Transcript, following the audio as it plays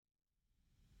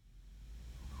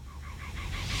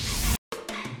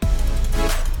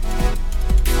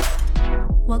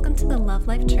to the Love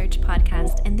Life Church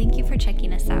podcast, and thank you for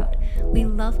checking us out. We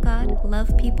love God,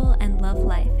 love people, and love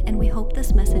life, and we hope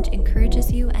this message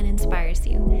encourages you and inspires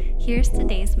you. Here's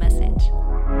today's message.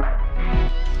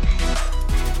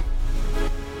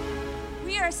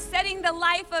 We are setting the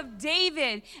life of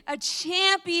David, a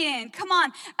champion. Come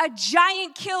on, a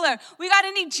giant killer. We got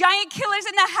any giant killers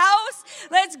in the house?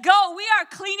 Let's go. We are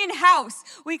cleaning house.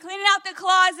 We cleaning out the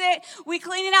closet. We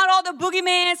cleaning out all the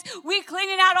boogeymans. We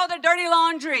cleaning out all the dirty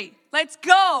laundry. Let's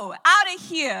go out of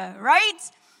here, right?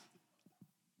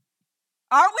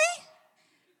 Are we?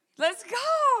 Let's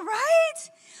go, right?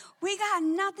 We got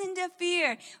nothing to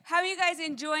fear. How are you guys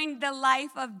enjoying the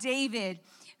life of David?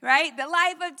 Right? The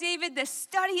life of David, the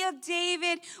study of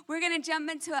David. We're going to jump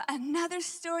into another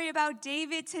story about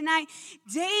David tonight.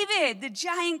 David, the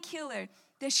giant killer,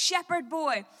 the shepherd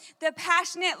boy, the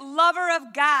passionate lover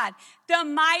of God, the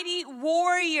mighty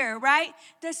warrior, right?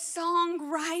 The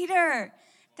songwriter,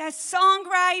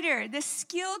 the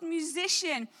skilled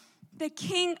musician, the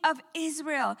king of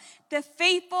Israel, the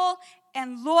faithful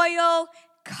and loyal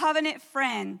covenant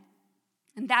friend.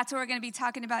 And that's what we're going to be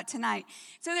talking about tonight.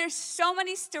 So there's so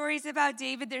many stories about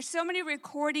David. There's so many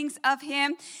recordings of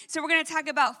him. So we're going to talk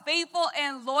about faithful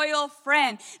and loyal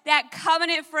friend, that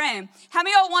covenant friend. How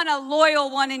many of y'all want a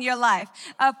loyal one in your life?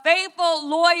 A faithful,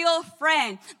 loyal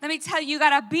friend. Let me tell you, you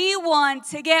got to be one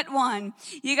to get one.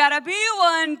 You got to be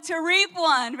one to reap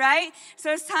one, right?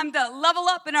 So it's time to level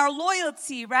up in our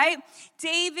loyalty, right?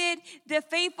 David, the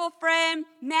faithful friend,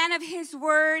 man of his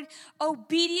word,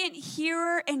 obedient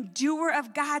hearer and doer of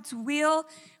God's will,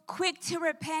 quick to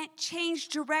repent, change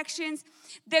directions,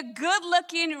 the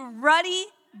good-looking, ruddy,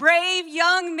 brave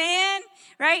young man,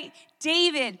 right?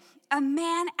 David, a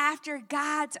man after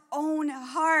God's own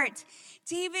heart.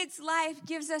 David's life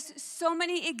gives us so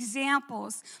many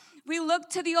examples. We look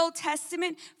to the Old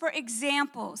Testament for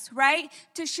examples, right?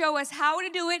 To show us how to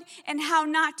do it and how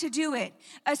not to do it.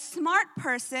 A smart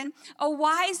person, a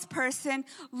wise person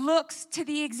looks to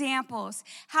the examples.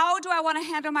 How do I want to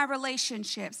handle my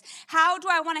relationships? How do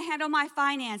I want to handle my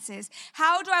finances?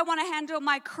 How do I want to handle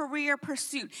my career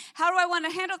pursuit? How do I want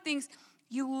to handle things?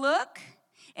 You look,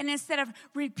 and instead of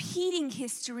repeating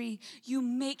history, you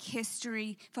make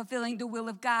history, fulfilling the will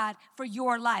of God for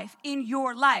your life, in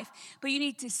your life. But you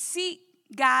need to see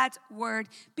God's word,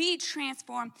 be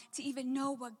transformed to even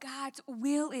know what God's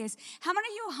will is. How many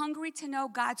of you are hungry to know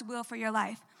God's will for your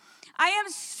life? I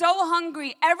am so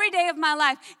hungry every day of my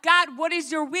life. God, what is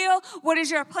your will? What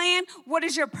is your plan? What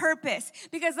is your purpose?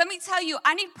 Because let me tell you,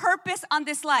 I need purpose on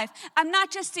this life. I'm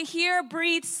not just to hear,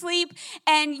 breathe, sleep,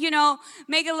 and,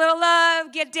 make a little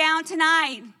love, get down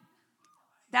tonight.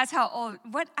 That's how old,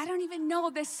 I don't even know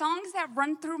the songs that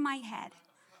run through my head.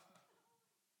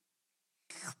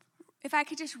 If I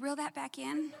could just reel that back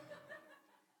in.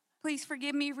 Please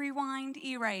forgive me, rewind,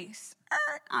 erase.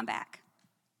 I'm back.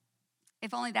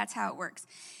 If only that's how it works.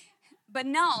 But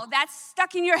no, that's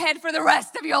stuck in your head for the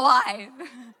rest of your life.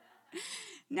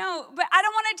 No, but I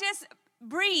don't want to just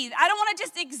breathe. I don't want to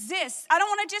just exist. I don't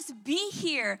want to just be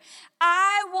here.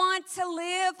 I want to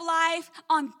live life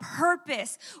on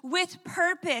purpose, with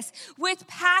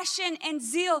passion and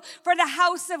zeal for the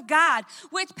house of God,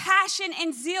 with passion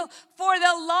and zeal for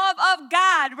the love of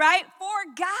God, right? For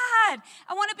God.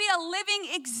 I want to be a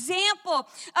living example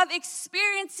of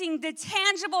experiencing the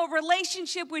tangible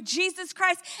relationship with Jesus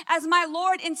Christ as my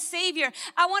Lord and Savior.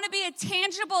 I want to be a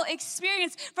tangible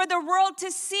experience for the world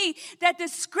to see that the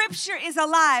scripture is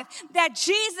alive, that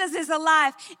Jesus is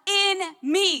alive in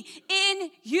me,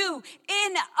 in you,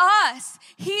 in us.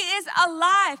 He is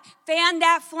alive. Fan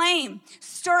that flame.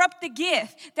 Stir up the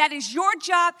gift. That is your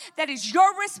job. That is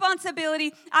your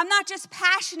responsibility. I'm not just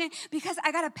passionate because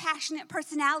I got a passionate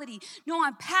personality. No,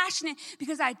 I'm passionate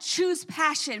because I choose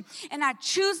passion and I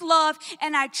choose love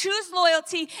and I choose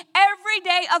loyalty every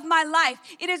day of my life.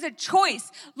 It is a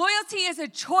choice. Loyalty is a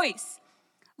choice.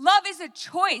 Love is a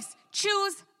choice.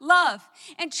 Choose love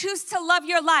and choose to love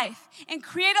your life and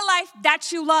create a life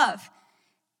that you love.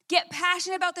 Get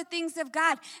passionate about the things of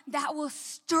God. That will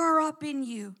stir up in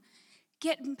you.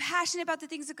 Get passionate about the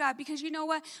things of God, because you know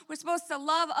what? We're supposed to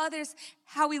love others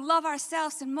how we love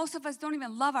ourselves, and most of us don't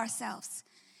even love ourselves.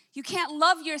 You can't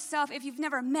love yourself if you've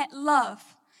never met love.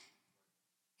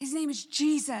 His name is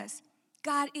Jesus.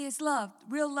 God is love,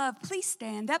 real love. Please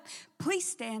stand up. Please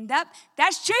stand up.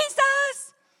 That's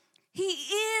Jesus. He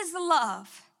is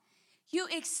love. You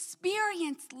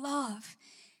experience love.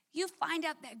 You find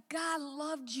out that God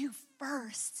loved you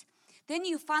first. Then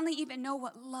you finally even know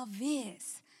what love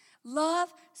is.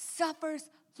 Love suffers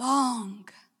long.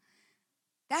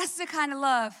 That's the kind of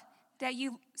love that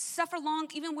you suffer long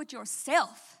even with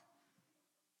yourself.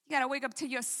 You got to wake up to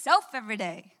yourself every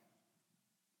day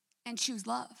and choose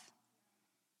love.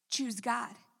 Choose God.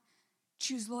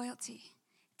 Choose loyalty.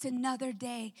 It's another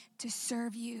day to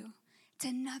serve you. It's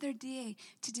another day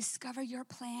to discover your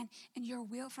plan and your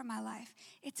will for my life.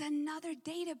 It's another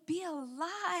day to be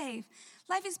alive.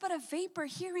 Life is but a vapor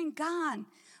here and gone.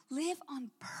 Live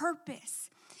on purpose.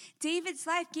 David's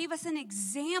life gave us an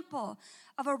example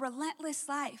of a relentless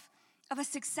life, of a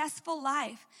successful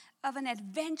life, of an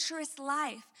adventurous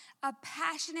life, a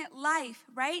passionate life,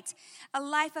 right? A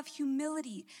life of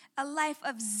humility, a life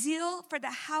of zeal for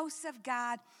the house of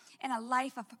God, and a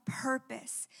life of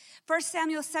purpose. 1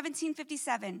 Samuel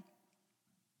 17:57.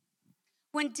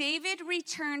 When David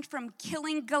returned from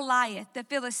killing Goliath, the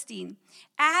Philistine,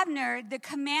 Abner, the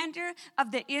commander of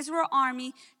the Israel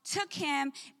army, took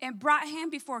him and brought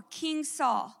him before King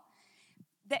Saul.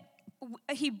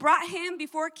 He brought him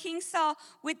before King Saul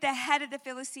with the head of the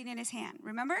Philistine in his hand.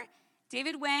 Remember?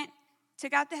 David went,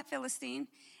 took out the Philistine,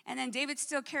 and then David's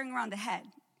still carrying around the head.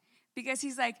 Because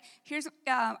he's like,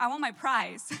 I want my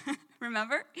prize.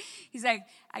 Remember? He's like,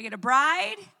 I get a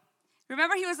bride.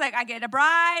 Remember, he was like, I get a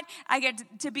bride. I get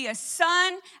to be a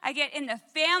son. I get in the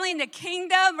family, in the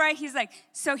kingdom, right? He's like,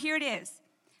 so here it is.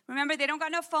 Remember, they don't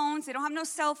got no phones. They don't have no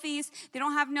selfies. They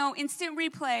don't have no instant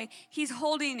replay. He's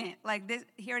holding it like this.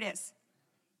 Here it is.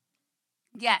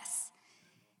 Yes.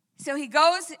 So he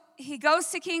goes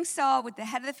to King Saul with the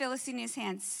head of the Philistine in his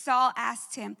hand. Saul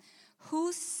asked him,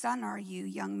 whose son are you,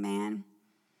 young man?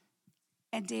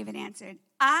 And David answered,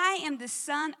 I am the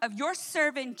son of your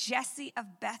servant Jesse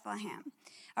of Bethlehem.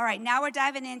 All right, now we're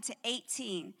diving into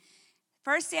 18.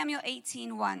 1 Samuel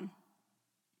 18:1.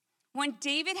 When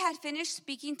David had finished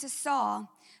speaking to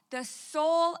Saul, the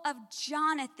soul of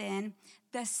Jonathan,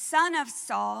 the son of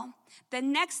Saul, the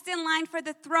next in line for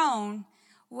the throne,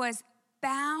 was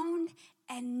bound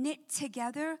and knit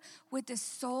together with the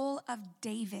soul of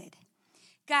David.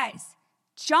 Guys,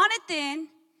 Jonathan,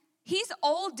 he's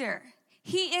older.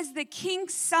 He is the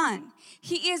king's son.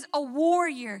 He is a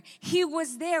warrior. He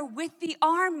was there with the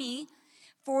army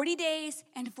 40 days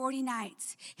and 40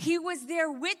 nights. He was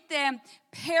there with them,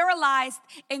 paralyzed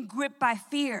and gripped by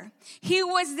fear. He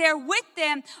was there with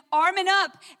them, arming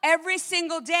up every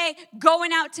single day,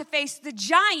 going out to face the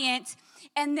giant,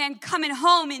 and then coming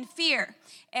home in fear.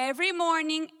 Every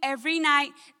morning, every night,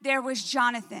 there was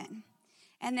Jonathan.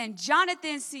 And then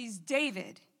Jonathan sees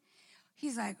David.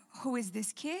 He's like, who is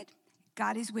this kid?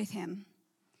 God is with him.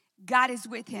 God is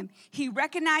with him. He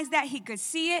recognized that. He could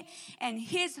see it. And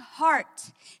his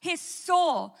heart, his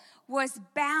soul was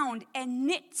bound and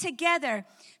knit together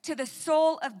to the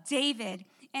soul of David.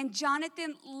 And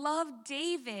Jonathan loved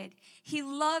David. He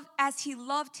loved as he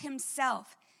loved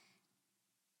himself.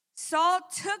 Saul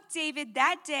took David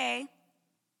that day.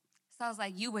 Saul's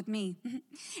like, you with me.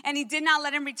 And he did not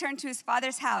let him return to his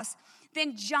father's house.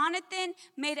 Then Jonathan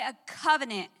made a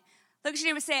covenant. Look at your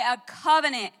neighbor and say, a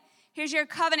covenant. Here's your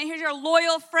covenant. Here's your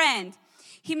loyal friend.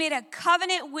 He made a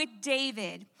covenant with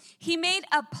David. He made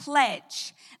a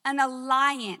pledge, an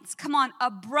alliance. Come on,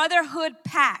 a brotherhood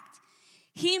pact.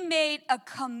 He made a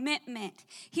commitment.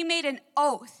 He made an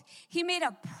oath. He made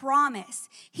a promise.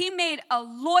 He made a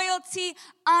loyalty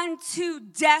unto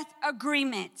death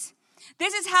agreement.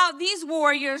 This is how these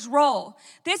warriors roll.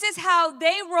 This is how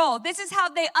they roll. This is how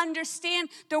they understand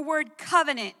the word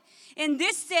covenant. In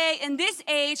this day, in this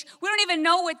age, we don't even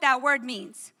know what that word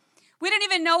means. We don't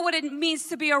even know what it means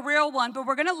to be a real one, but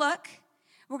we're going to look.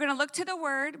 We're going to look to the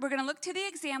word. We're going to look to the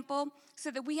example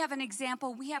so that we have an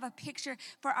example. We have a picture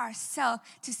for ourselves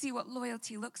to see what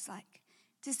loyalty looks like,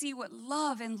 to see what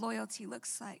love and loyalty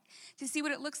looks like, to see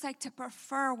what it looks like to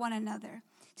prefer one another,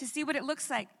 to see what it looks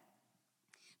like.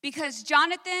 Because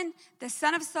Jonathan, the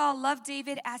son of Saul, loved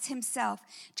David as himself.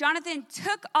 Jonathan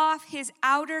took off his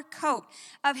outer coat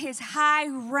of his high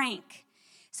rank.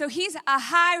 So he's a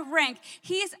high rank.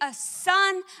 He is a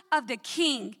son of the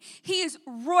king. He is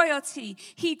royalty.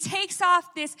 He takes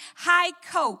off this high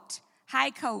coat,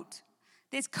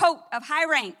 this coat of high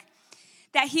rank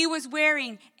that he was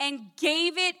wearing and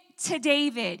gave it to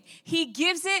David. He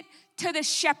gives it to the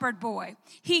shepherd boy.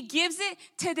 He gives it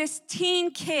to this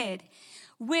teen kid.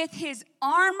 With his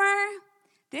armor,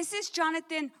 this is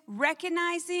Jonathan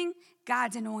recognizing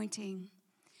God's anointing.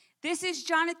 This is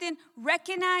Jonathan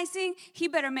recognizing he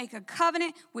better make a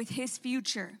covenant with his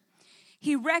future.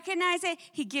 He recognizes it.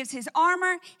 He gives his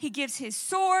armor. He gives his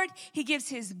sword. He gives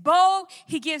his bow.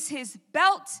 He gives his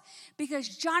belt because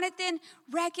Jonathan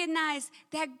recognized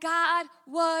that God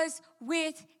was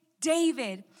with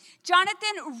David.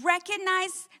 Jonathan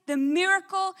recognized the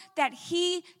miracle that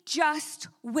he just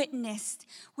witnessed.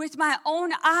 With my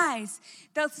own eyes,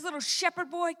 this little shepherd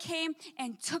boy came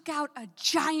and took out a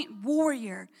giant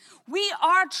warrior. We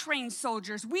are trained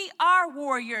soldiers. We are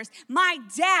warriors. My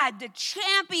dad, the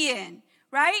champion,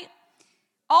 right?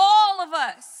 All of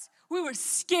us, we were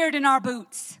scared in our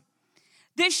boots.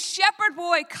 This shepherd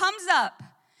boy comes up.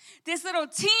 This little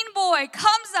teen boy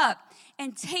comes up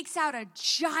and takes out a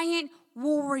giant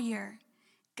warrior.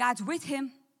 God's with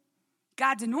him.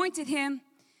 God's anointed him.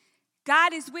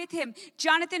 God is with him.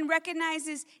 Jonathan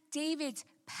recognizes David's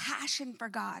passion for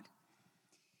God.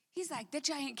 He's like, the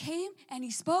giant came and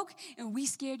he spoke, and we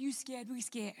scared, you scared, we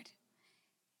scared.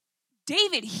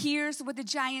 David hears what the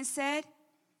giant said.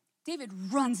 David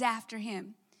runs after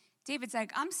him. David's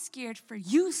like, I'm scared for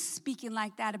you speaking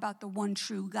like that about the one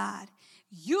true God.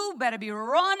 You better be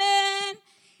running.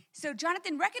 So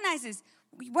Jonathan recognizes,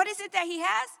 what is it that he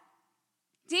has?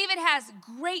 David has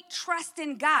great trust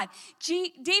in God.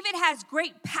 David has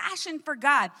great passion for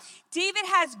God. David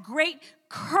has great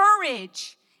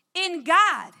courage in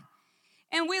God.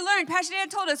 And we learned, Pastor Dan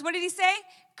told us, what did he say?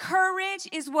 Courage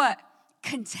is what?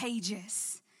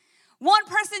 Contagious. One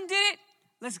person did it,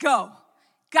 let's go.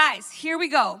 Guys, here we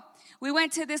go. We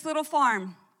went to this little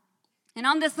farm. And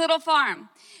on this little farm,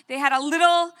 they had a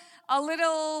little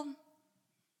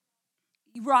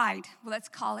ride, let's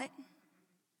call it.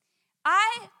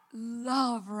 I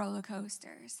love roller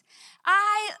coasters.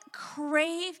 I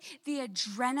crave the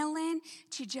adrenaline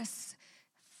to just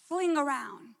fling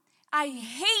around. I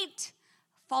hate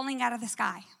falling out of the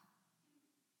sky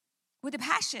with a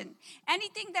passion.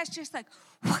 Anything that's just like,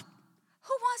 who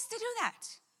wants to do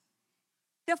that?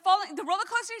 The roller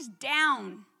coaster is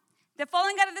down. The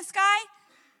falling out of the sky,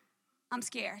 I'm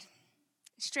scared,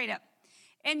 straight up.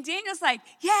 And Daniel's like,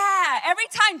 yeah, every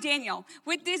time Daniel,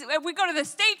 if we go to the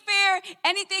state fair,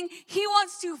 anything, he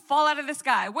wants to fall out of the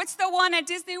sky. What's the one at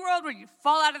Disney World where you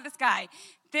fall out of the sky?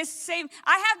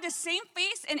 I have the same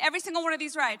face in every single one of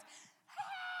these rides.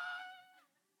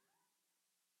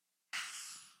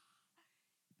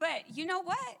 But you know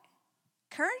what?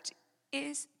 Courage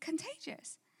is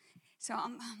contagious. So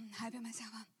I'm hyping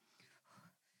myself up.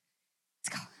 Let's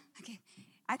go. Okay.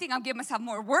 I think I'm getting myself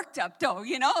more worked up, though,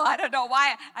 you know? I don't know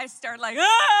why I start like,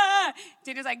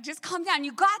 Daniel's like, just calm down.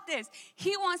 You got this.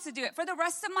 He wants to do it. For the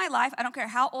rest of my life, I don't care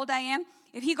how old I am,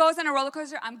 if he goes on a roller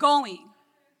coaster, I'm going.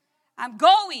 I'm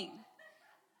going.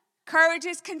 Courage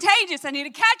is contagious. I need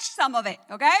to catch some of it,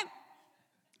 okay?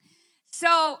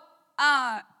 So,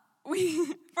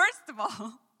 first of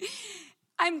all,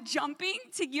 I'm jumping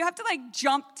you have to like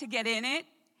jump to get in it.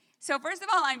 So first of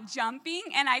all, I'm jumping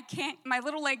and my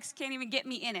little legs can't even get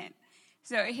me in it.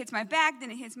 So it hits my back,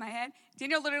 then it hits my head.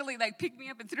 Daniel literally like picked me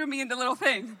up and threw me in the little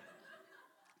thing.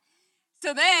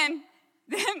 So then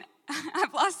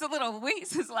I've lost a little weight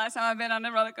since the last time I've been on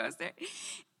a roller coaster.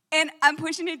 And I'm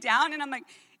pushing it down and I'm like,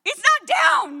 it's not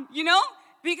down, you know?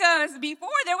 Because before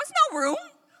there was no room.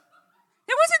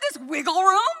 There wasn't this wiggle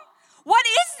room. What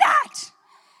is that?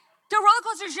 The roller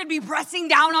coaster should be pressing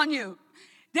down on you.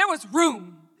 There was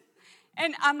room.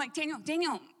 And I'm like, Daniel,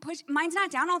 push. Mine's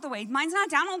not down all the way.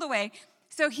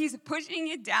 So he's pushing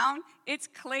it down. It's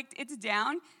clicked. It's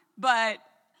down. But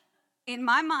in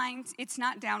my mind, it's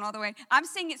not down all the way. I'm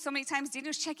saying it so many times,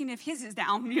 Daniel's checking if his is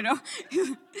down, you know.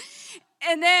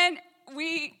 And then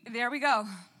there we go.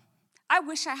 I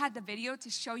wish I had the video to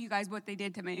show you guys what they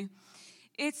did to me.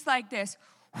 It's like this.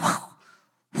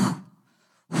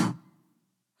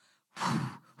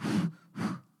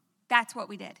 That's what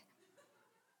we did.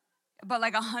 But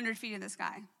like 100 feet in the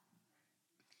sky.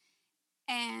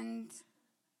 And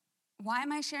why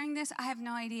am I sharing this? I have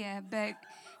no idea. But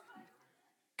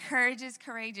courage is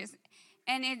courageous.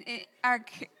 And it are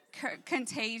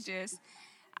contagious.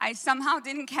 I somehow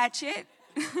didn't catch it.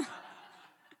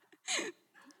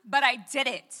 But I did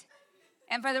it.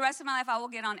 And for the rest of my life, I will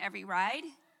get on every ride.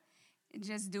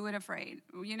 Just do it afraid.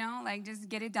 You know, like just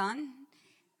get it done.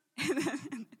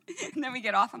 And then we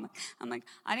get off. I'm like,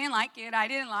 I didn't like it.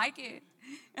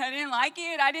 And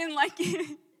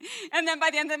then by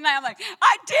the end of the night, I'm like,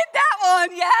 I did that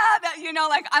one. Yeah,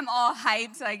 like I'm all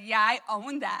hyped. Like, yeah, I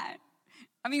own that.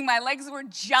 I mean, my legs were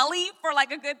jelly for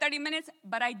like a good 30 minutes,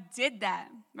 but I did that,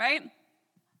 right?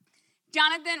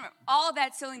 Jonathan, all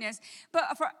that silliness. But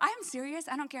I'm serious.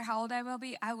 I don't care how old I will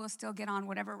be. I will still get on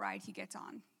whatever ride he gets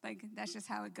on. Like, that's just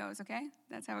how it goes, okay?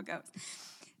 That's how it goes.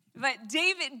 But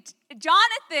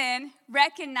Jonathan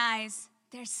recognized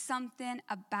there's something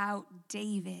about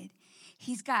David.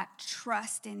 He's got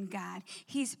trust in God.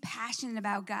 He's passionate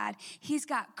about God. He's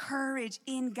got courage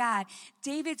in God.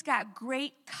 David's got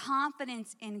great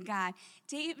confidence in God.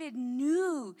 David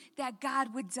knew that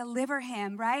God would deliver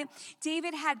him, right?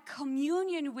 David had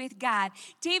communion with God.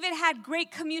 David had great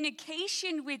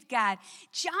communication with God.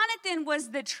 Jonathan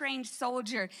was the trained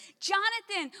soldier.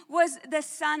 Jonathan was the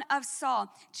son of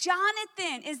Saul.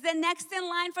 Jonathan is the next in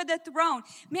line for the throne.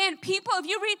 Man, people, if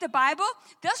you read the Bible,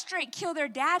 they'll straight kill their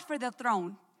dad for the throne.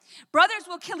 Brothers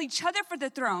will kill each other for the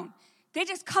throne. They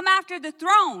just come after the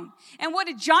throne. And what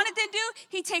did Jonathan do?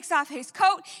 He takes off his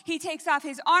coat. He takes off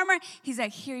his armor. He's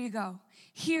like, here you go.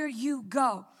 Here you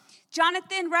go.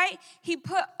 Jonathan, right? He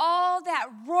put all that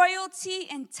royalty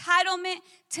entitlement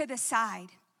to the side.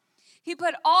 He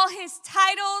put all his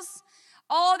titles,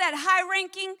 all that high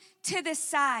ranking to the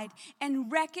side and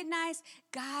recognize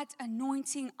God's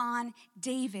anointing on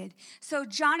David. So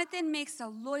Jonathan makes a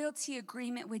loyalty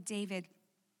agreement with David,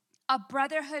 a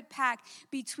brotherhood pact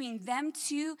between them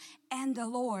two and the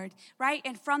Lord, right?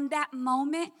 And from that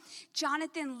moment,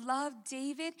 Jonathan loved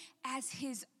David as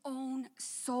his own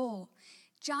soul.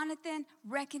 Jonathan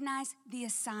recognized the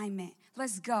assignment.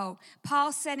 Let's go.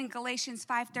 Paul said in Galatians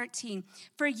 5:13,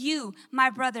 "For you, my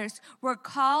brothers, were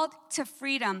called to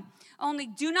freedom. Only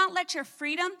do not let your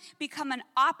freedom become an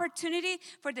opportunity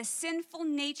for the sinful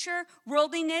nature,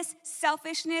 worldliness,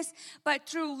 selfishness, but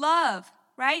through love,"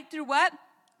 right? Through what?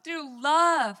 Through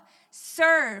love,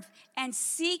 serve and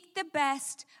seek the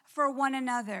best for one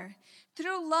another.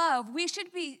 Through love, we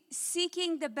should be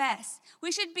seeking the best.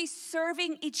 We should be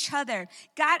serving each other,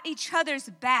 got each other's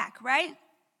back, right?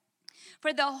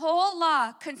 For the whole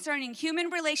law concerning human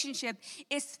relationship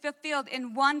is fulfilled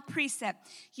in one precept.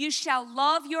 You shall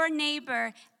love your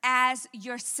neighbor as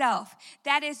yourself.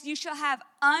 That is, you shall have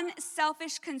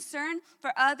unselfish concern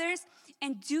for others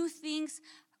and do things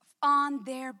on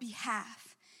their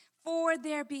behalf, for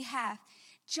their behalf.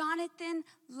 Jonathan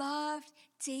loved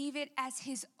David as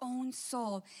his own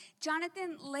soul.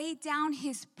 Jonathan laid down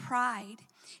his pride.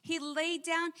 He laid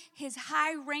down his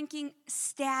high-ranking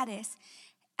status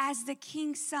as the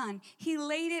king's son. He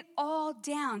laid it all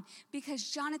down because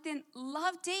Jonathan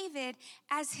loved David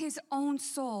as his own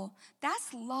soul.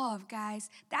 That's love,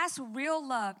 guys. That's real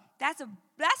love. That's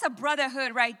a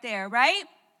brotherhood right there, right?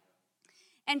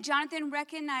 And Jonathan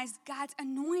recognized God's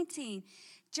anointing.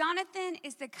 Jonathan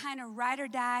is the kind of ride or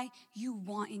die you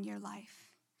want in your life.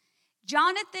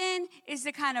 Jonathan is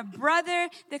the kind of brother,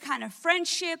 the kind of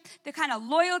friendship, the kind of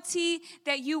loyalty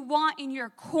that you want in your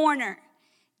corner.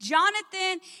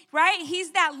 Jonathan, right?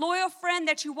 He's that loyal friend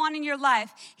that you want in your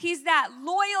life. He's that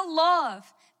loyal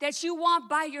love that you want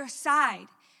by your side.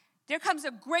 There comes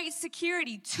a great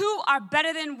security. Two are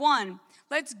better than one.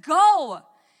 Let's go.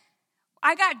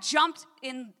 I got jumped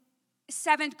in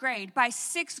 7th grade by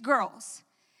 6 girls.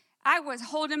 I was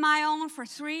holding my own for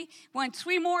 3. When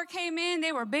 3 more came in,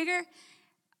 they were bigger.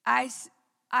 I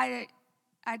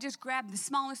just grabbed the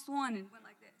smallest one and went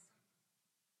like this.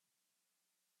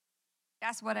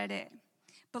 That's what I did.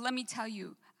 But let me tell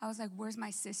you, I was like, where's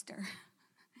my sister?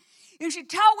 If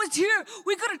Chantal was here,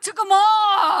 we could have took them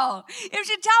all. If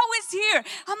Chantal was here,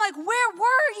 I'm like, where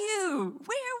were you?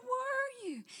 Where were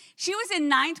you? She was in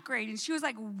 9th grade, and she was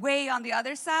like way on the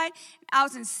other side. I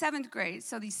was in 7th grade.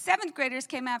 So these 7th graders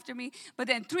came after me, but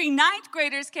then 3 9th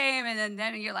graders came, and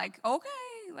then you're like, okay,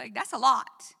 like that's a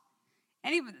lot.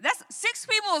 And even, that's 6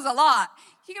 people is a lot.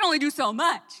 You can only do so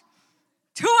much.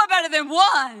 2 are better than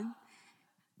 1.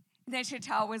 And then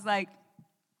Chantal was like,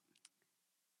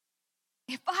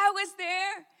 if I was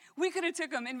there, we could have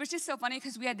took them. And it was just so funny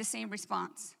because we had the same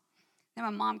response. Then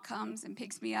my mom comes and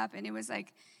picks me up, and it was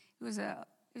like, it was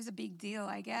a big deal,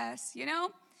 I guess, you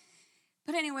know?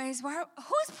 But anyways, who's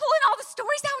pulling all the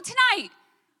stories out tonight?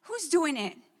 Who's doing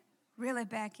it? Reel it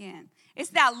back in.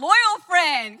 It's that loyal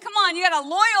friend. Come on, you got a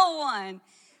loyal one.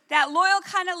 That loyal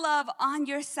kind of love on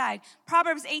your side.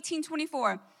 Proverbs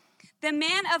 18:24. The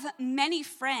man of many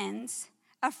friends,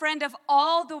 a friend of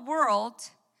all the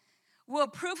world, will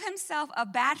prove himself a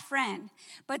bad friend,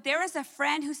 but there is a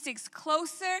friend who sticks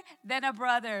closer than a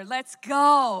brother. Let's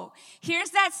go. Here's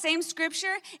that same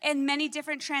scripture in many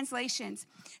different translations.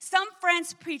 Some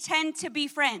friends pretend to be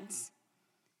friends.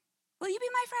 Will you be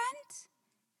my friend?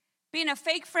 Being a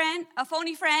fake friend, a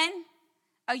phony friend,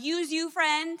 a use you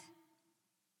friend.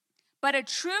 But a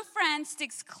true friend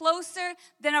sticks closer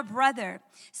than a brother.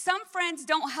 Some friends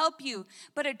don't help you,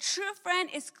 but a true friend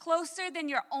is closer than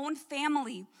your own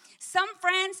family. Some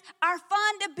friends are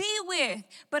fun to be with,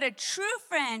 but a true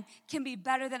friend can be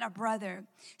better than a brother.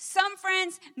 Some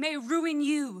friends may ruin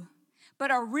you, But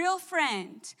a real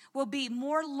friend will be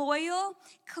more loyal,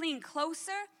 cling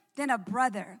closer than a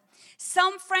brother.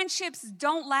 Some friendships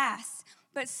don't last,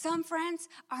 but some friends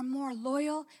are more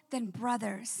loyal than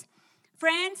brothers.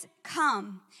 Friends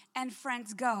come and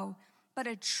friends go, but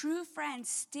a true friend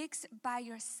sticks by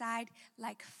your side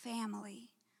like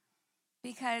family.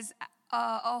 Because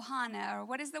Ohana, or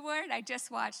what is the word? I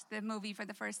just watched the movie for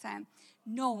the first time.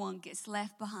 No one gets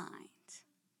left behind.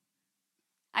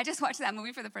 I just watched that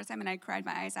movie for the first time and I cried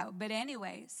my eyes out. But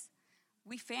anyways,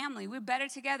 we family. We're better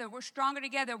together. We're stronger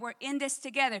together. We're in this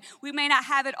together. We may not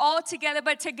have it all together,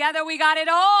 but together we got it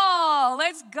all.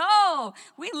 Let's go.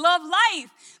 We love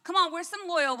life. Come on, we're some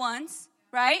loyal ones,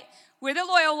 right? We're the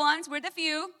loyal ones. We're the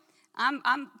few.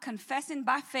 I'm confessing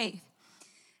by faith.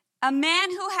 A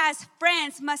man who has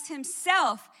friends must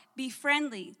himself be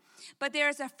friendly. But there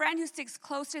is a friend who sticks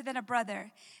closer than a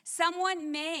brother.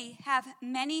 Someone may have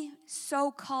many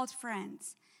so-called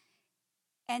friends,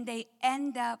 and they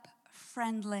end up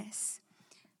friendless.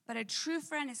 But a true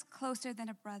friend is closer than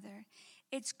a brother.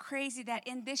 It's crazy that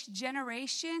in this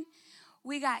generation,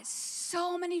 we got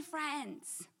so many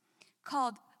friends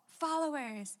called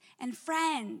followers and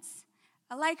friends.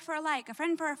 A like for a like, a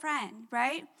friend for a friend,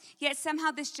 right? Yet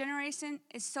somehow this generation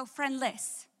is so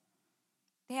friendless.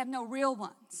 They have no real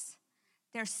ones.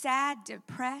 They're sad,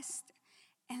 depressed,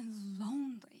 and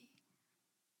lonely.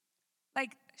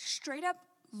 Like straight up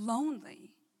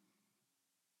lonely.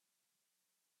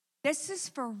 This is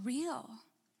for real.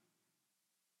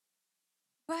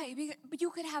 Right, but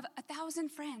you could have 1,000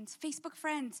 friends, Facebook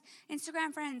friends,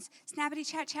 Instagram friends, Snappity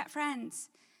chat friends,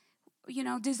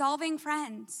 dissolving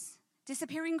friends,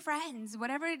 disappearing friends,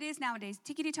 whatever it is nowadays,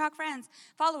 tickety-talk friends,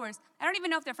 followers. I don't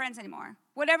even know if they're friends anymore.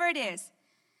 Whatever it is.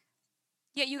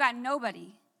 Yet you got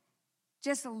nobody.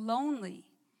 Just lonely,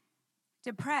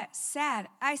 depressed, sad,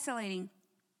 isolating,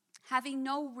 having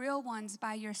no real ones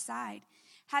by your side,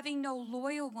 having no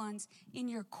loyal ones in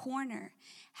your corner,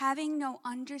 having no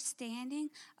understanding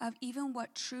of even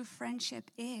what true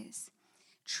friendship is.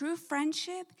 True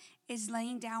friendship is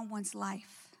laying down one's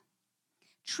life.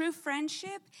 True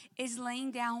friendship is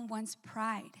laying down one's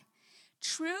pride.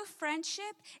 True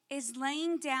friendship is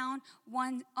laying down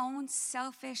one's own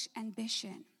selfish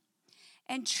ambition.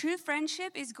 And true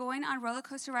friendship is going on roller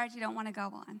coaster rides you don't want to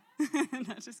go on.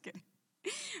 No, just kidding.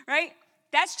 Right?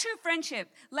 That's true friendship.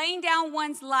 Laying down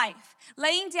one's life,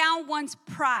 laying down one's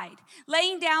pride,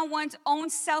 laying down one's own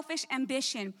selfish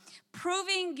ambition,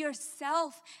 proving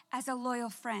yourself as a loyal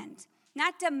friend.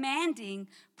 Not demanding,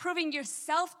 proving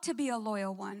yourself to be a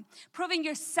loyal one, proving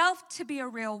yourself to be a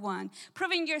real one,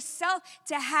 proving yourself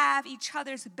to have each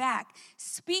other's back,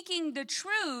 speaking the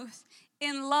truth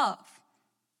in love,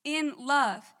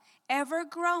 ever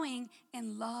growing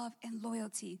in love and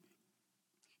loyalty.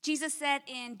 Jesus said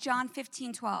in John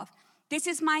 15:12, "This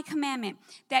is my commandment,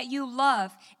 that you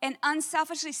love and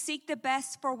unselfishly seek the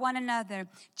best for one another,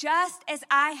 just as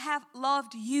I have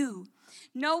loved you.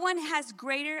 No one has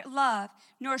greater love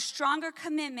nor stronger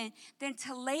commitment than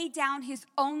to lay down his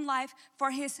own life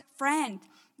for his friend."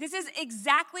 This is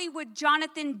exactly what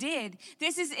Jonathan did.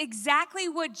 This is exactly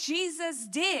what Jesus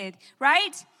did,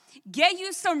 right? Get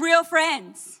you some real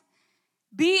friends.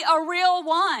 Be a real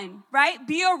one, right?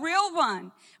 Be a real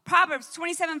one. Proverbs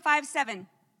 27:5-7.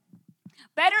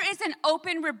 Better is an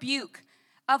open rebuke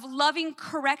of loving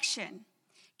correction.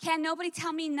 Can nobody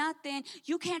tell me nothing?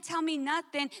 You can't tell me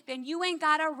nothing. Then you ain't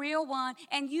got a real one,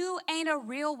 and you ain't a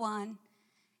real one.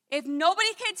 If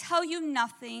nobody can tell you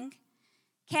nothing,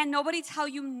 can nobody tell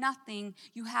you nothing,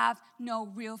 you have no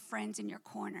real friends in your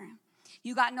corner.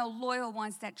 You got no loyal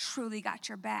ones that truly got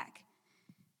your back.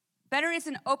 Better is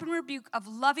an open rebuke of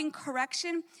loving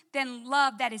correction than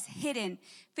love that is hidden.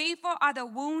 Faithful are the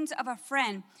wounds of a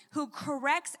friend who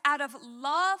corrects out of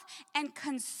love and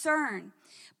concern.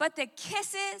 But the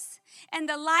kisses and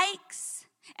the likes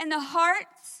and the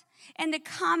hearts and the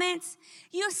comments,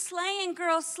 you slaying,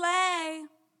 girl, slay.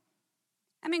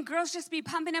 I mean, girls just be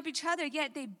pumping up each other,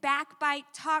 yet they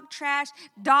backbite, talk trash,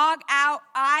 dog out,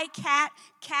 eye cat,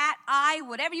 cat eye,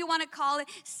 whatever you want to call it,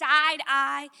 side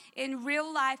eye in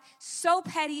real life. So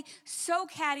petty, so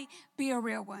catty. Be a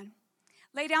real one.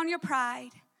 Lay down your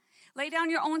pride. Lay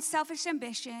down your own selfish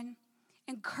ambition.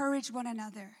 Encourage one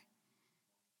another.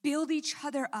 Build each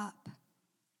other up.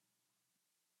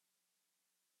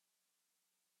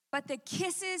 But the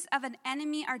kisses of an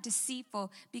enemy are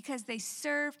deceitful because they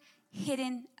serve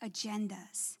hidden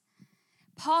agendas.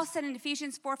 Paul said in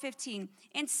Ephesians 4:15,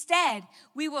 "Instead,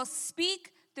 we will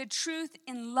speak the truth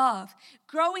in love,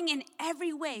 growing in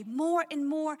every way more and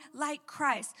more like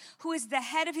Christ, who is the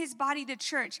head of his body, the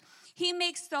church. He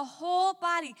makes the whole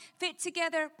body fit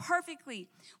together perfectly.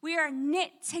 We are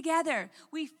knit together.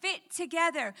 We fit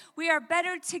together. We are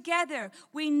better together.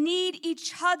 We need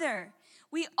each other.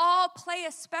 We all play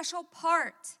a special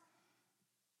part.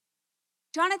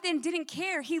 Jonathan didn't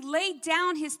care. He laid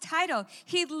down his title.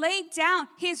 He laid down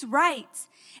his rights,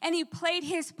 and he played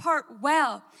his part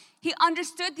well. He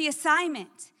understood the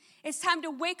assignment. It's time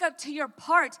to wake up to your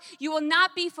part. You will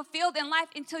not be fulfilled in life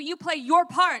until you play your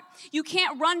part. You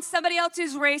can't run somebody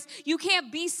else's race. You can't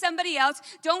be somebody else.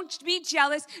 Don't be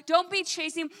jealous. Don't be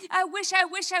chasing. I wish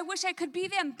I could be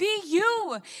them. Be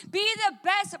you. Be the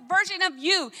best version of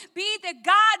you. Be the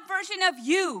God version of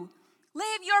you.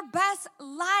 Live your best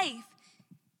life.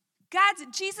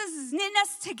 Jesus is knitting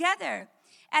us together.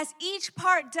 As each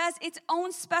part does its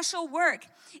own special work,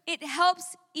 it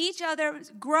helps each other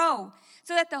grow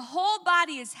so that the whole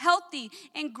body is healthy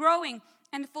and growing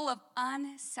and full of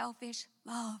unselfish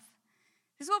love.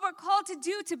 This is what we're called to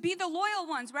do, to be the loyal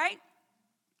ones, right?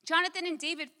 Jonathan and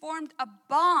David formed a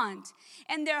bond,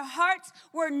 and their hearts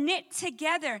were knit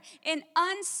together in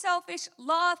unselfish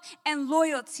love and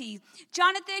loyalty.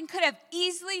 Jonathan could have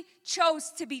easily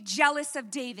chose to be jealous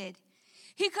of David.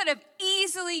 He could have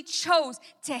easily chose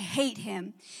to hate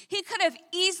him. He could have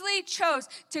easily chose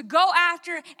to go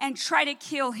after and try to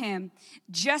kill him,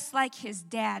 just like his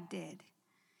dad did.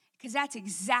 Because that's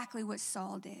exactly what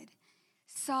Saul did.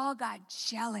 Saul got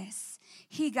jealous.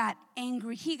 He got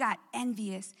angry. He got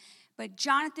envious. But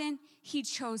Jonathan, he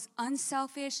chose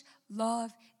unselfish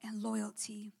love and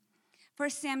loyalty. 1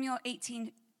 Samuel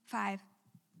 18:5.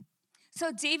 So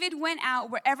David went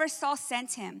out wherever Saul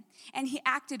sent him, and he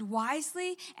acted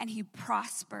wisely, and he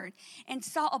prospered. And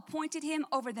Saul appointed him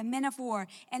over the men of war,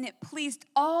 and it pleased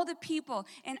all the people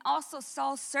and also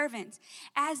Saul's servants.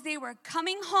 As they were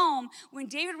coming home, when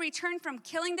David returned from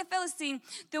killing the Philistine,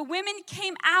 the women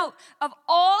came out of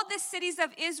all the cities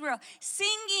of Israel,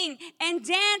 singing and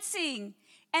dancing,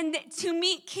 and to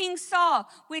meet King Saul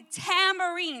with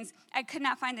tambourines. I could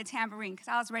not find the tambourine because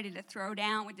I was ready to throw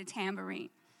down with the tambourine.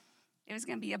 It was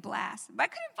going to be a blast, but I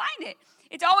couldn't find it.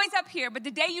 It's always up here, but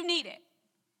the day you need it,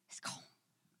 it's gone.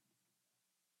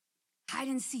 Hide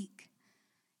and seek.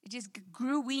 It just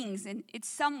grew wings, and it's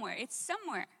somewhere. It's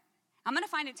somewhere. I'm going to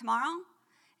find it tomorrow,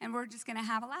 and we're just going to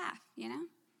have a laugh, you know?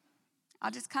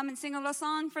 I'll just come and sing a little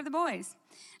song for the boys.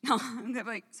 No, they're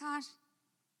like, Sash.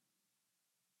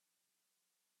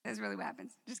 That's really what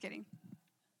happens. Just kidding.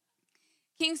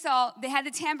 King Saul, they had the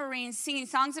tambourines singing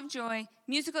songs of joy,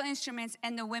 musical instruments,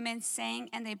 and the women sang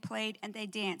and they played and they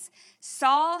danced.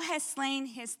 Saul has slain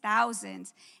his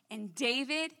thousands, and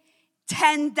David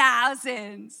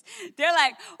 10,000s. They're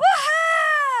like,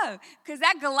 woohoo! Because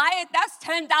that Goliath, that's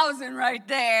 10,000 right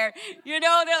there. You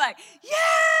know, they're like,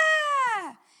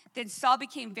 yeah! Then Saul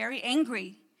became very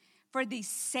angry, for these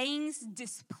sayings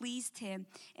displeased him.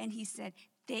 And he said,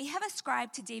 they have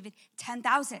ascribed to David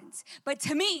 10,000s, but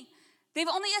to me, they've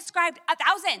only ascribed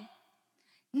 1,000.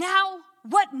 Now,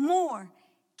 what more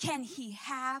can he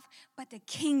have but the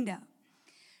kingdom?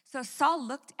 So Saul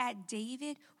looked at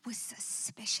David with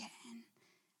suspicion.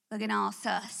 Looking all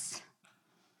sus.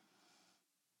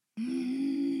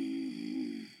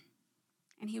 And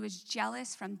he was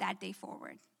jealous from that day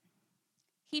forward.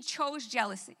 He chose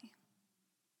jealousy.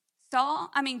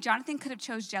 Jonathan could have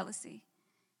chose jealousy.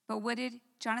 But what did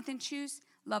Jonathan choose?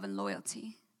 Love and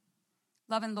loyalty.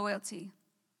 Love and loyalty.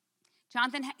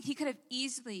 Jonathan, he could have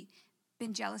easily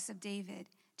been jealous of David,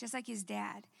 just like his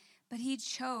dad, but he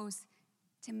chose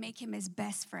to make him his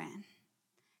best friend.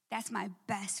 That's my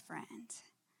best friend.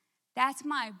 That's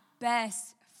my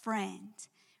best friend,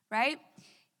 right?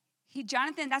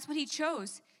 Jonathan, that's what he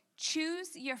chose.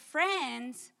 Choose your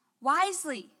friends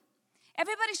wisely.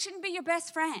 Everybody shouldn't be your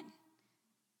best friend.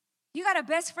 You got a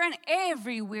best friend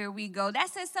everywhere we go. That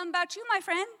says something about you, my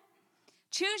friend.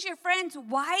 Choose your friends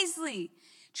wisely.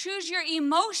 Choose your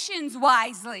emotions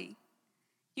wisely.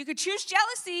 You could choose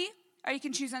jealousy, or you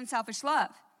can choose unselfish love,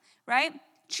 right?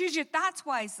 Choose your thoughts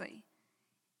wisely.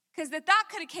 Because the thought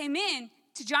could have came in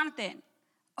to Jonathan.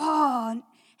 Oh,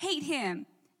 hate him.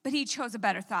 But he chose a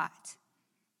better thought,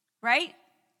 right?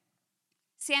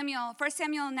 1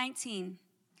 Samuel 19.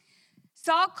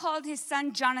 Saul called his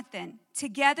son Jonathan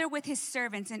together with his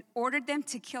servants and ordered them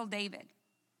to kill David.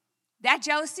 That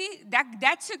jealousy,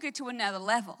 that took it to another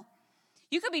level.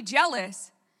 You could be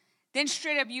jealous, then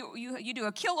straight up you do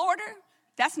a kill order.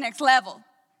 That's next level.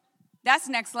 That's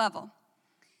next level.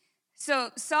 So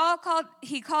Saul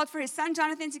called for his son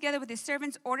Jonathan together with his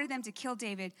servants, ordered them to kill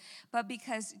David. But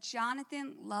because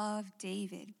Jonathan loved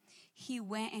David, he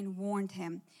went and warned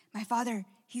him, my father,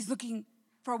 he's looking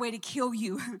for a way to kill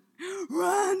you.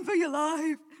 Run for your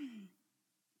life.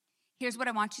 Here's what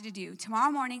I want you to do.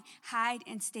 Tomorrow morning, hide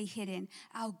and stay hidden.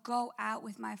 I'll go out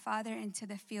with my father into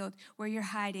the field where you're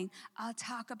hiding. I'll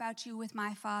talk about you with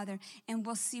my father, and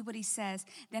we'll see what he says.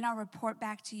 Then I'll report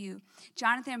back to you.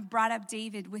 Jonathan brought up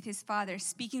David with his father,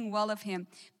 speaking well of him.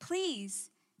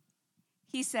 Please,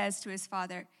 he says to his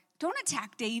father, don't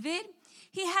attack David.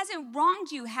 He hasn't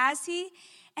wronged you, has he?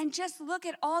 And just look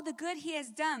at all the good he has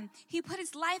done. He put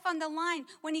his life on the line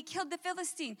when he killed the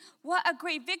Philistine. What a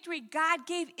great victory God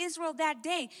gave Israel that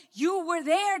day. You were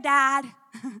there, Dad.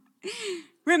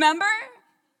 Remember?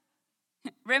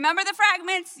 Remember the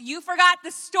fragments? You forgot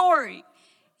the story.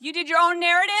 You did your own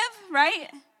narrative, right?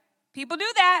 People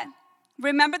do that.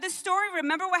 Remember the story?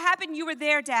 Remember what happened? You were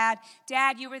there, Dad.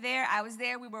 Dad, you were there. I was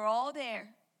there. We were all there.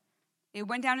 It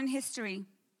went down in history.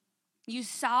 You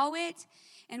saw it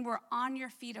and were on your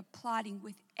feet applauding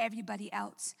with everybody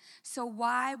else. So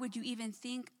why would you even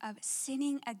think of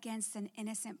sinning against an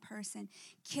innocent person,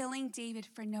 killing David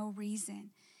for no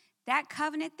reason? That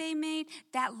covenant they made,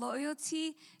 that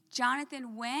loyalty,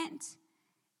 Jonathan went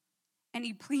and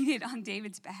he pleaded on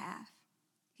David's behalf.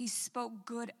 He spoke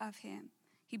good of him.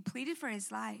 He pleaded for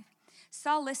his life.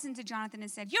 Saul listened to Jonathan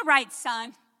and said, you're right,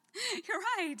 son. You're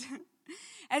right.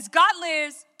 As God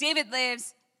lives, David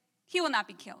lives, he will not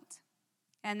be killed.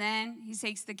 And then he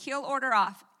takes the kill order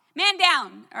off. Man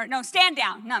down. Or no, stand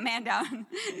down. Not man down.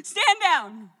 Stand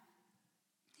down.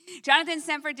 Jonathan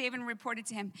sent for David and reported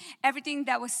to him everything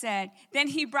that was said. Then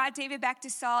he brought David back to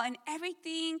Saul, and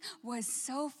everything was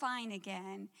so fine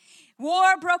again.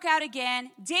 War broke out again.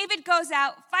 David goes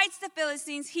out, fights the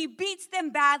Philistines. He beats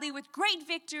them badly with great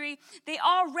victory. They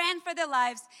all ran for their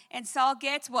lives, and Saul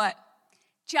gets what?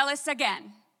 Jealous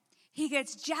again. He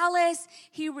gets jealous.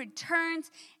 He returns.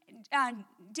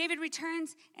 David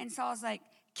returns, and Saul's like,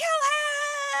 kill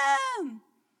him!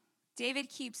 David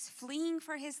keeps fleeing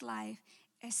for his life,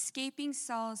 escaping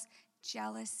Saul's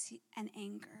jealousy and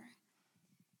anger.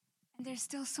 And there's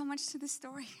still so much to the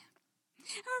story.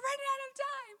 We're running out of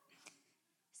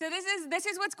time. So this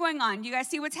is what's going on. You guys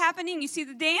see what's happening? You see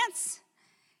the dance?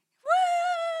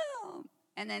 Woo!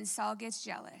 And then Saul gets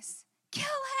jealous. Kill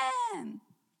him!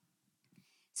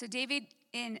 So David,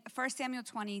 in 1 Samuel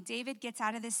 20, David gets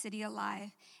out of the city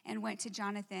alive and went to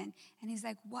Jonathan. And he's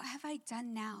like, what have I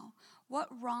done now? What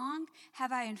wrong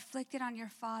have I inflicted on your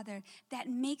father that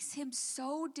makes him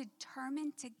so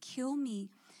determined to kill me?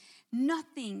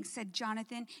 Nothing, said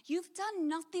Jonathan. You've done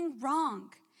nothing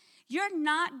wrong. You're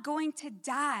not going to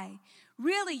die.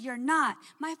 Really, you're not.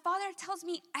 My father tells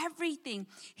me everything.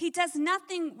 He does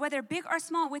nothing, whether big or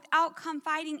small, without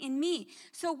confiding in me.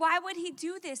 So why would he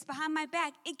do this behind my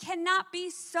back? It cannot be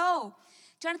so.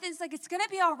 Jonathan's like, it's going to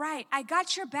be all right. I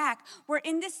got your back. We're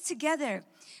in this together.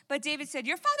 But David said,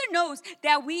 your father knows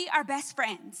that we are best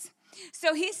friends.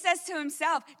 So he says to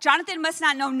himself, Jonathan must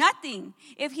not know nothing.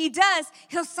 If he does,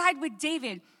 he'll side with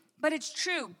David. But it's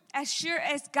true. As sure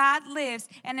as God lives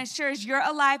and as sure as you're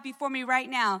alive before me right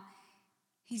now,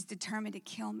 he's determined to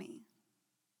kill me.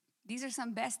 These are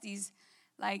some besties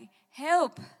like,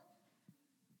 help.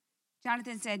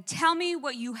 Jonathan said, tell me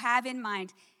what you have in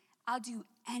mind. I'll do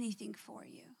anything for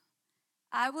you.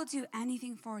 I will do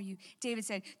anything for you. David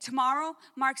said, tomorrow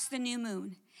marks the new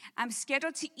moon. I'm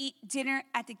scheduled to eat dinner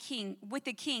with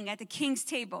the king at the king's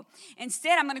table.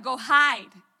 Instead, I'm going to go hide.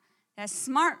 That's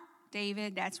smart,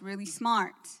 David. That's really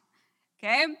smart.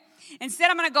 Okay?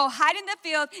 Instead, I'm going to go hide in the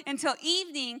field until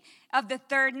evening of the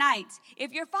third night.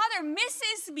 If your father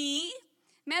misses me,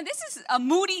 man, this is a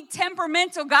moody,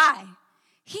 temperamental guy.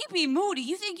 He'd be moody.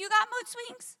 You think you got mood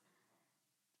swings?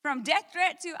 From death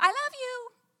threat to, I love you.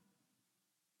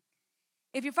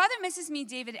 If your father misses me,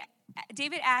 David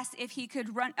asked if he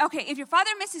could run. Okay, if your father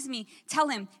misses me, tell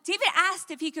him. David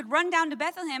asked if he could run down to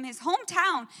Bethlehem, his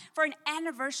hometown, for an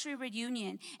anniversary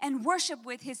reunion and worship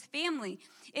with his family.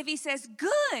 If he says,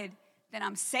 good, then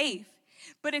I'm safe.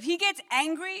 But if he gets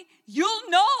angry, you'll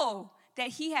know that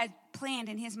he had planned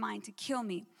in his mind to kill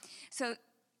me. So,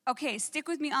 okay, stick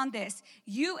with me on this.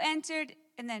 You entered,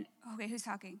 and then, okay, who's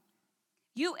talking?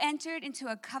 You entered into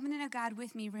a covenant of God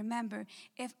with me. Remember,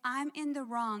 if I'm in the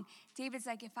wrong, David's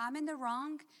like, if I'm in the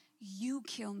wrong, you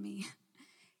kill me.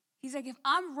 He's like, if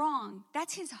I'm wrong,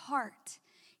 that's his heart.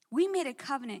 We made a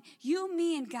covenant, you,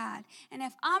 me, and God. And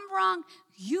if I'm wrong,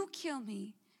 you kill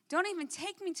me. Don't even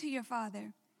take me to your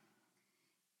father.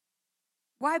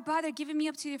 Why bother giving me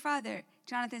up to your father?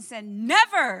 Jonathan said,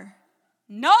 never.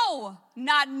 No,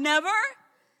 not never.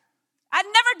 I'd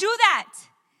never do that.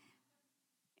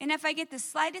 And if I get the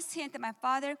slightest hint that my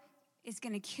father is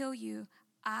going to kill you,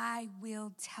 I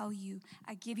will tell you.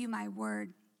 I give you my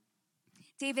word.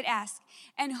 David asked,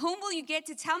 and whom will you get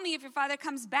to tell me if your father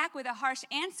comes back with a harsh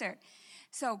answer?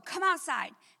 So come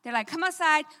outside. They're like, come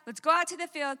outside. Let's go out to the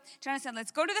field. Jonathan said,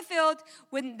 let's go to the field.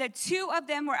 When the two of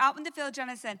them were out in the field,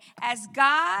 Jonathan said, as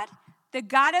God, the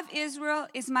God of Israel,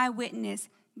 is my witness,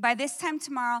 by this time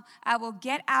tomorrow, I will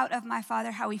get out of my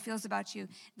father how he feels about you.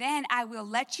 Then I will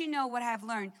let you know what I have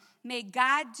learned. May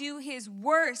God do his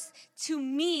worst to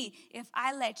me if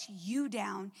I let you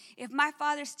down. If my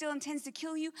father still intends to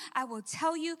kill you, I will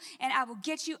tell you, and I will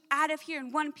get you out of here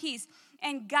in one piece.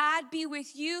 And God be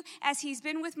with you as he's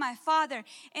been with my father.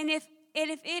 And if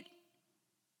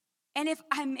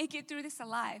I make it through this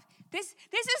alive, this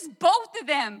is both of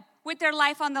them with their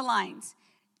life on the lines.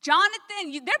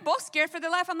 Jonathan, they're both scared for their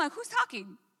life. I'm like, who's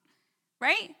talking?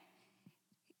 Right?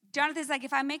 Jonathan's like,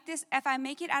 if I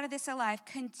make it out of this alive,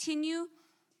 continue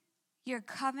your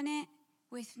covenant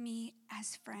with me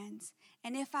as friends.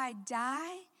 And if I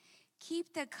die,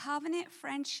 keep the covenant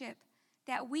friendship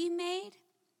that we made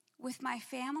with my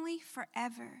family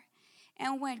forever.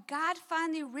 And when God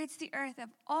finally rids the earth of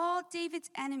all David's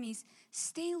enemies,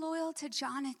 stay loyal to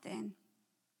Jonathan.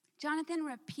 Jonathan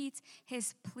repeats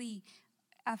his plea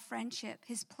of friendship,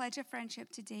 his pledge of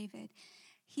friendship to David.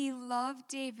 He loved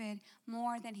David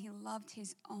more than he loved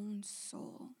his own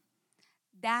soul.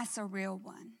 That's a real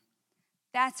one.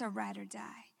 That's a ride or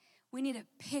die. We need a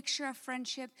picture of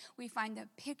friendship. We find the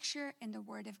picture in the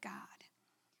Word of God.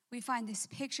 We find this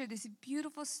picture, this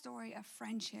beautiful story of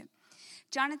friendship.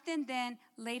 Jonathan then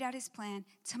laid out his plan.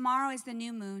 Tomorrow is the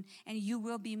new moon, and you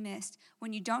will be missed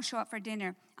when you don't show up for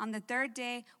dinner. On the third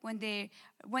day, when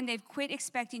they've quit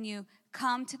expecting you,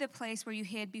 come to the place where you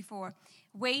hid before.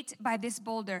 Wait by this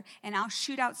boulder, and I'll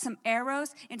shoot out some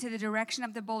arrows into the direction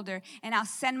of the boulder, and I'll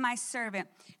send my servant.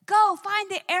 Go, find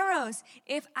the arrows.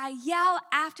 If I yell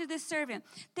after the servant,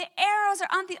 the arrows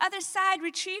are on the other side,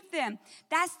 retrieve them.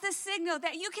 That's the signal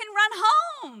that you can run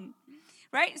home.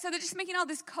 Right? So they're just making all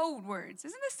these code words.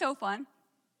 Isn't this so fun?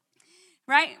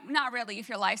 Right? Not really if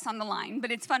your life's on the line,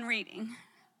 but it's fun reading.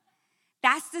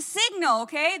 That's the signal,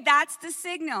 okay? That's the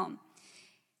signal.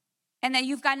 And that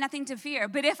you've got nothing to fear.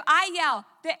 But if I yell,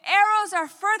 the arrows are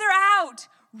further out,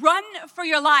 run for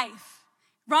your life.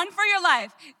 Run for your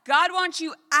life. God wants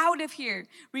you out of here.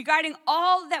 Regarding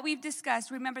all that we've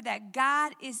discussed, remember that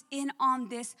God is in on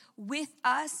this with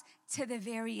us to the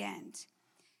very end.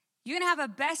 You're going to have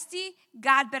a bestie,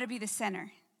 God better be the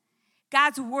center.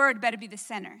 God's word better be the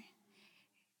center.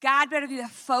 God better be the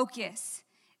focus.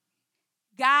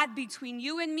 God between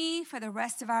you and me for the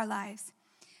rest of our lives.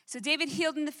 So David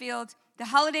healed in the field. The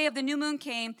holiday of the new moon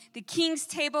came. The king's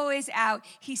table is out.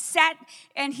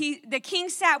 The king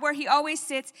sat where he always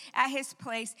sits at his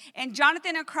place. And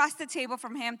Jonathan across the table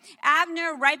from him.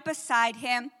 Abner right beside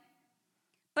him.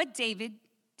 But David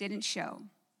didn't show.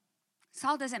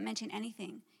 Saul doesn't mention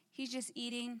anything. He's just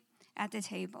eating at the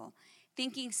table,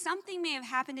 thinking something may have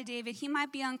happened to David. He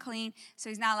might be unclean, so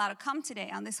he's not allowed to come today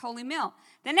on this holy meal.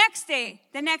 The next day,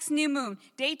 the next new moon,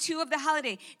 day 2 of the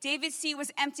holiday, David's seat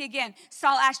was empty again.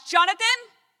 Saul asked, Jonathan,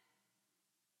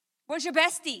 where's your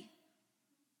bestie?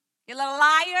 You little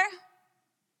liar.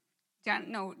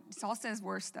 No, Saul says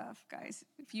worse stuff, guys.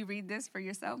 If you read this for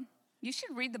yourself, you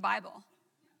should read the Bible.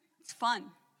 It's fun,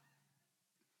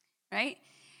 right?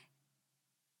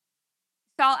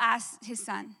 Saul asked his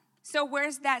son, so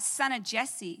where's that son of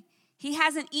Jesse? He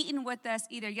hasn't eaten with us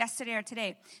either yesterday or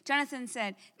today. Jonathan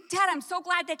said, Dad, I'm so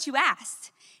glad that you asked.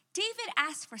 David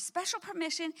asked for special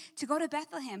permission to go to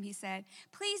Bethlehem, he said.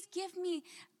 Please give me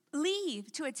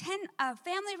leave to attend a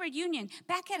family reunion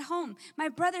back at home. My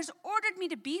brothers ordered me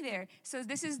to be there. So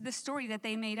this is the story that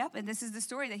they made up, and this is the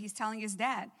story that he's telling his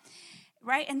dad,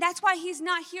 right? And that's why he's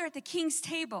not here at the king's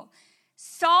table.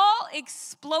 Saul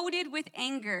exploded with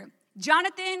anger.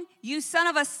 Jonathan, you son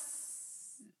of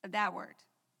that word.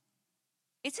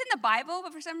 It's in the Bible,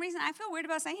 but for some reason I feel weird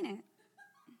about saying it.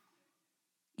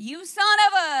 You son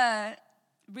of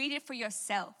read it for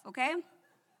yourself, okay?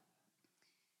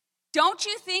 Don't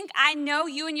you think I know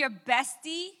you and your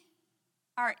bestie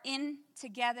are in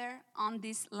together on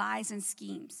these lies and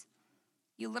schemes?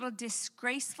 You little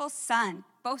disgraceful son,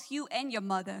 both you and your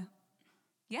mother.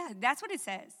 Yeah, that's what it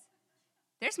says.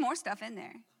 There's more stuff in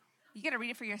there. You got to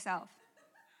read it for yourself.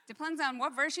 Depends on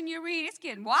what version you read. It's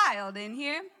getting wild in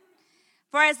here.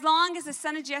 For as long as the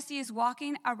son of Jesse is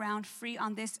walking around free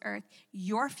on this earth,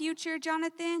 your future,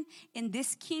 Jonathan, in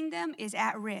this kingdom is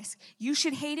at risk. You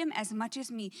should hate him as much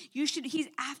as me. He's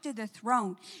after the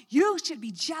throne. You should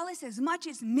be jealous as much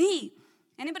as me.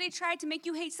 Anybody tried to make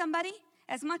you hate somebody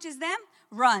as much as them?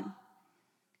 Run.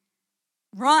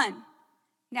 Run.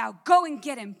 Now go and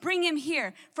get him. Bring him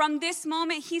here. From this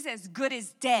moment, he's as good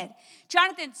as dead.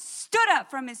 Jonathan stood up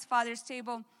from his father's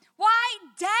table. Why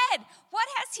dead? What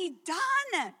has he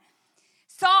done?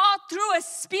 Saul threw a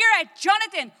spear at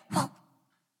Jonathan.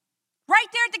 Right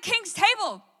there at the king's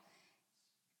table.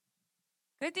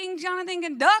 Good thing Jonathan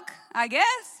can duck, I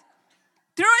guess.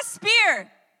 Threw a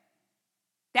spear.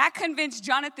 That convinced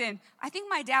Jonathan, I think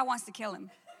my dad wants to kill him.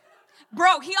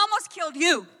 Bro, he almost killed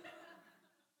you.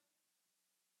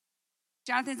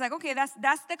 Jonathan's like, okay, that's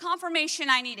the confirmation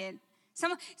I needed.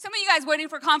 Some of you guys waiting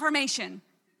for confirmation.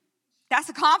 That's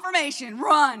a confirmation.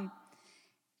 Run.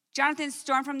 Jonathan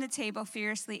stormed from the table,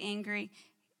 fiercely angry,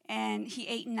 and he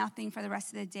ate nothing for the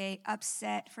rest of the day.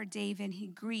 Upset for David, he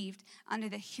grieved under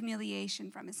the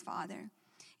humiliation from his father.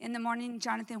 In the morning,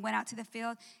 Jonathan went out to the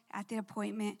field at the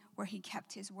appointment where he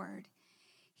kept his word.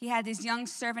 He had this young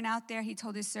servant out there. He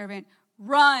told his servant,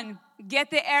 run,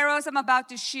 get the arrows I'm about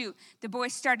to shoot. The boy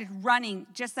started running,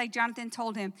 just like Jonathan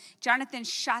told him. Jonathan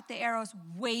shot the arrows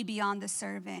way beyond the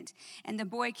servant, and the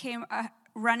boy came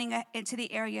running into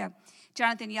the area.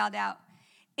 Jonathan yelled out,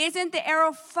 isn't the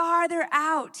arrow farther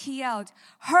out? He yelled,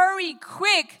 hurry,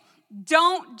 quick,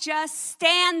 don't just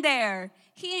stand there.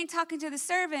 He ain't talking to the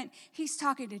servant, he's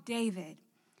talking to David.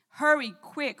 Hurry,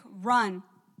 quick, run.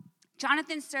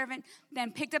 Jonathan's servant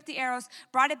then picked up the arrows,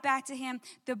 brought it back to him.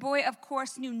 The boy, of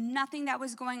course, knew nothing that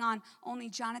was going on. Only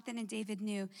Jonathan and David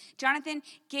knew. Jonathan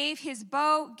gave his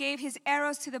bow, gave his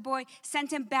arrows to the boy,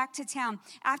 sent him back to town.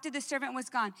 After the servant was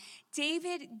gone,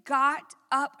 David got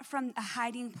up from a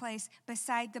hiding place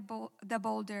beside the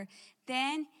boulder,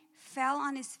 then fell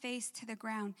on his face to the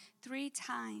ground 3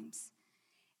 times.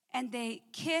 And they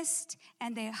kissed,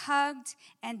 and they hugged,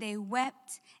 and they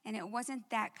wept, and it wasn't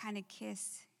that kind of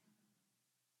kiss.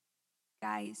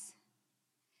 Guys,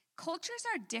 cultures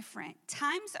are different.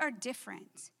 Times are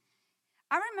different.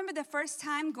 I remember the first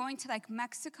time going to like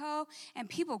Mexico and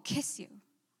people kiss you.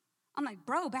 I'm like,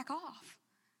 bro, back off.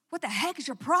 What the heck is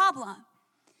your problem?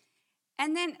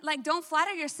 And then like, don't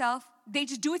flatter yourself. They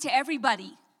just do it to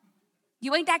everybody.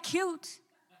 You ain't that cute.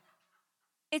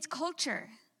 It's culture.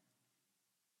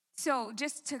 So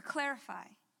just to clarify,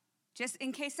 just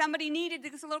in case somebody needed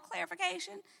this a little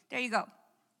clarification, there you go.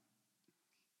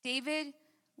 David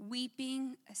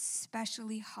weeping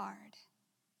especially hard,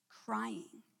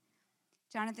 crying.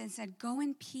 Jonathan said, go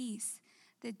in peace.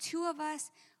 The 2 of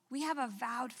us, we have a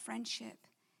vowed friendship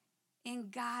in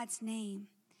God's name,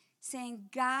 saying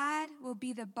God will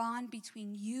be the bond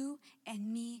between you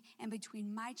and me and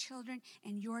between my children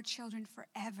and your children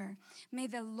forever. May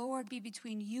the Lord be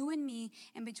between you and me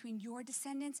and between your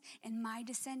descendants and my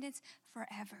descendants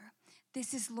forever.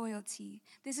 This is loyalty.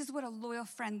 This is what a loyal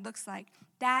friend looks like.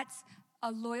 That's a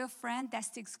loyal friend that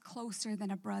sticks closer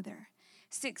than a brother.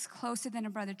 Sticks closer than a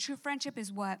brother. True friendship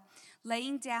is what?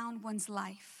 Laying down one's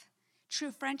life.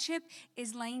 True friendship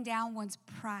is laying down one's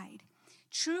pride.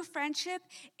 True friendship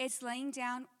is laying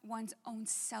down one's own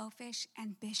selfish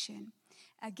ambition.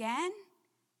 Again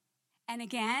and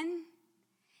again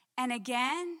and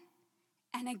again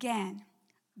and again.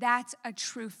 That's a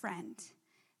true friend.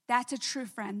 That's a true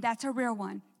friend. That's a real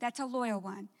one. That's a loyal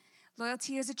one.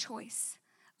 Loyalty is a choice.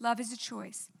 Love is a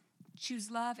choice. Choose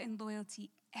love and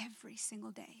loyalty every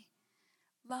single day.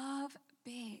 Love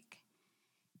big.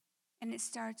 And it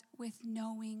starts with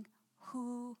knowing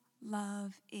who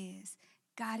love is.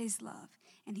 God is love,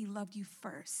 and he loved you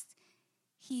first.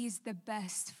 He is the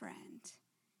best friend.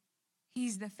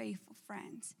 He's the faithful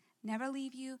friend. Never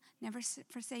leave you, never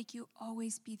forsake you,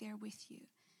 always be there with you.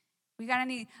 We got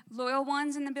any loyal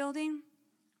ones in the building,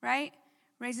 right?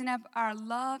 Raising up our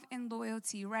love and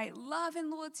loyalty, right? Love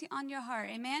and loyalty on your heart,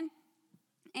 amen?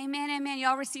 Amen, amen.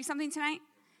 Y'all receive something tonight,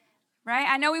 right?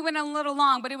 I know we went a little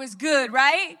long, but it was good,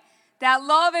 right? That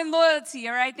love and loyalty,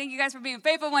 all right? Thank you guys for being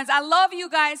faithful ones. I love you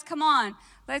guys. Come on,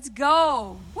 let's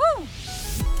go. Woo!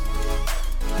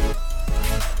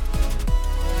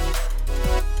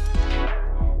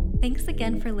 Thanks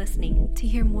again for listening. To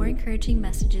hear more encouraging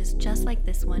messages just like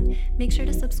this one, make sure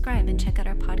to subscribe and check out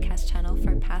our podcast channel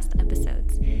for past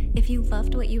episodes. If you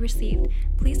loved what you received,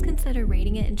 please consider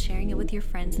rating it and sharing it with your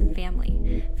friends and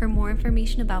family. For more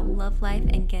information about Love Life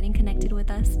and getting connected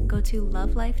with us, go to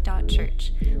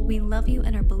lovelife.church. We love you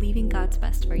and are believing God's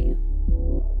best for you.